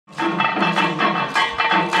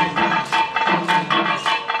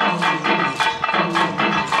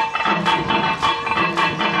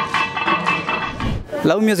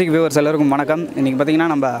Love music viewers எல்லாருக்கும் வணக்கம். இன்றைக்கி பார்த்திங்கன்னா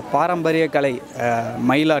நம்ம பாரம்பரிய கலை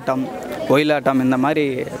மயிலாட்டம், ஒயிலாட்டம் இந்த மாதிரி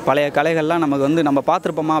பழைய கலைகள்லாம் நமக்கு வந்து நம்ம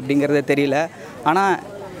பார்த்துருப்போமா அப்படிங்கிறதே தெரியல. ஆனால்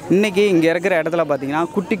இன்றைக்கி இங்கே இருக்கிற இடத்துல பார்த்திங்கன்னா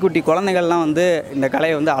குட்டி குட்டி குழந்தைகள்லாம் வந்து இந்த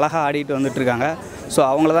கலையை வந்து அழகாக ஆடிட்டு வந்துட்டுருக்காங்க. ஸோ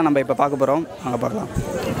அவங்கள தான் நம்ம இப்போ பார்க்க போகிறோம். அங்கே பார்க்கலாம்.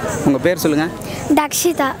 உங்கள் பேர் சொல்லுங்கள்.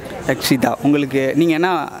 தக்ஷிதா. தக்ஷிதா, உங்களுக்கு நீங்கள்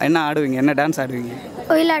என்ன ஆடுவீங்க? என்ன டான்ஸ் ஆடுவீங்க?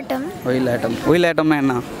 ஒயிலாட்டம். ஒயிலாட்டம். ஒயிலாட்டம்னா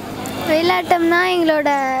என்ன? ஒயிலாட்டம்னா எங்களோட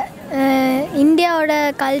இந்தியாவோட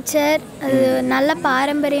கல்ச்சர், அது நல்ல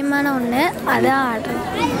பாரம்பரியமான ஒன்று, அதான் ஆடுறோம்.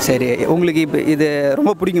 சரி, உங்களுக்கு இப்போ இது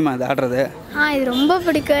ரொம்ப பிடிக்குமா இது ஆடுறது? இது ரொம்ப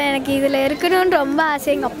பிடிக்கும். எனக்கு இதில் இருக்கணும்னு ரொம்ப ஆசை.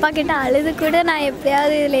 எங்கள் அப்பா கிட்ட அழுது கூட நான்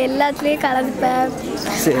எப்படியாவது இதில் எல்லாத்துலேயும் கலந்துப்பேன்.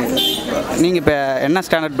 சரி, நீங்கள் இப்போ என்ன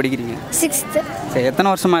ஸ்டாண்டர்ட் படிக்கிறீங்க? 6th. சரி, எத்தனை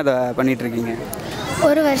வருஷமாக இதை பண்ணிகிட்ருக்கீங்க?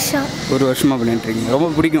 1 வருஷம். 1 வருஷமாக பண்ணிகிட்ருக்கீங்க. ரொம்ப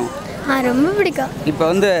பிடிக்கும்? ரொம்ப பிடிக்கும். இப்போ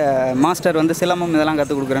வந்து மாஸ்டர் வந்து சிலம்பம் இதெல்லாம்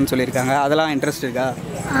கற்றுக் கொடுக்குறேன்னு சொல்லியிருக்காங்க. அதெல்லாம் இன்ட்ரெஸ்ட் இருக்கா?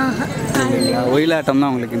 ஒயிலாட்டம் தான்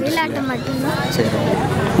உங்களுக்கு இன்ட்ரெஸ்ட்? மட்டும்தான். சரி,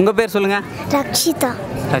 உங்கள் பேர் சொல்லுங்கள். ரக்ஷிதா.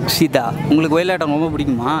 ரக்ஷிதா, உங்களுக்கு ஒயிலாட்டம் ரொம்ப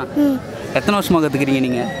பிடிக்குமா? எத்தனை வருஷமாக கற்றுக்கிறீங்க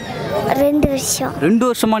நீங்கள்? 2 வருஷம். 2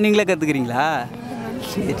 வருஷமாக நீங்களே கற்றுக்கிறீங்களா?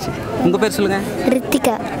 சரி சரி, உங்கள் பேர் சொல்லுங்கள்.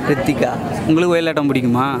 ரித்திகா. ரித்திகா, உங்களுக்கு ஒயிலாட்டம்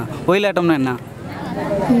பிடிக்குமா? ஒயிலாட்டம்னா என்ன?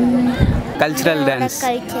 Cultural dance.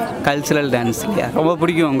 கல்ச்சுரல் டான்ஸ் இல்லையா? ரொம்ப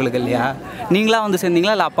பிடிக்கும் உங்களுக்கு இல்லையா? நீங்களாக வந்து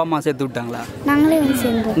சேர்ந்தீங்களா இல்லை அப்பா அம்மா சேர்த்து விட்டாங்களா? நாங்களே வந்து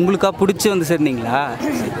சேர்ந்தோம். உங்களுக்கா பிடிச்சி வந்து சேர்ந்தீங்களா?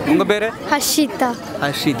 உங்கள் பேர்? ஹர்ஷிதா.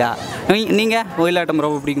 ஹர்ஷிதா. நீங்கள் ஒயிலாட்டம்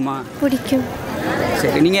ரொம்ப பிடிக்குமா? பிடிக்கும்.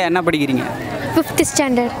 சரி, நீங்கள் என்ன படிக்கிறீங்க? 5th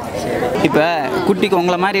standard. இப்போ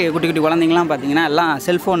உங்களை மாதிரி குட்டி குட்டி குழந்தைங்களாம் பார்த்தீங்கன்னா எல்லாம்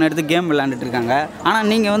செல்ஃபோன் எடுத்து கேம் விளையாண்டுட்டு இருக்காங்க. ஆனால்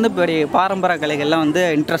நீங்கள் வந்து இப்போ பாரம்பரிய கலைகள்லாம் வந்து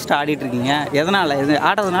இன்ட்ரெஸ்ட்டாக ஆடிட்டுருக்கீங்க. எதனால்? இது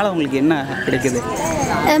ஆடுறதுனால உங்களுக்கு என்ன கிடைக்குது?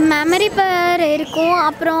 மெமரி பவர் இருக்கும்.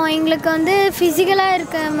 அப்புறம் எங்களுக்கு வந்து ஃபிசிக்கலாக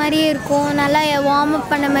இருக்க மாதிரியே இருக்கும். நல்லா வார்ம்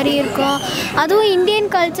அப் பண்ண மாதிரி இருக்கும். அதுவும்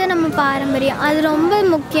இந்தியன் கல்ச்சர், நம்ம பாரம்பரியம், அது ரொம்ப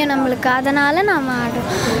முக்கியம் நம்மளுக்கு. அதனால் நம்ம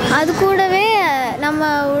ஆடுறோம். அது கூடவே நம்ம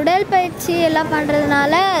உடற்பயிற்சி எல்லாம்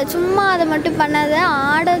பண்ணுறதுனால சும்மா அதை மட்டும் பண்ணாத,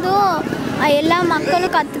 ஆடதும் எல்லா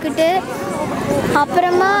மக்களும் கற்றுக்கிட்டு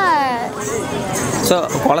அப்புறமா. ஸோ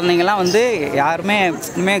குழந்தைங்கள்லாம் வந்து யாருமே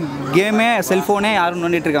இனிமேல் கேமே செல்ஃபோனே யாரும்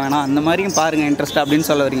நோண்டிட்டு இருக்க வேணாம், அந்த மாதிரியும் பாருங்கள் இன்ட்ரெஸ்ட் அப்படின்னு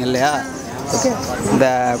சொல்ல வரீங்க இல்லையா? ஓகே, இந்த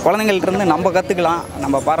குழந்தைங்கள்ட்ட நம்ம கற்றுக்கலாம்.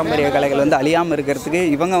 நம்ம பாரம்பரிய கலைகள் வந்து அழியாமல் இருக்கிறதுக்கு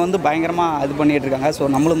இவங்க வந்து பயங்கரமாக இது பண்ணிகிட்டு இருக்காங்க. ஸோ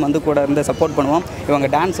நம்மளும் வந்து கூட இருந்து சப்போர்ட் பண்ணுவோம். இவங்க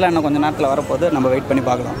டான்ஸ்லாம் இன்னும் கொஞ்சம் நேரத்தில் வரப்போது, நம்ம வெயிட் பண்ணி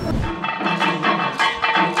பார்க்கலாம்.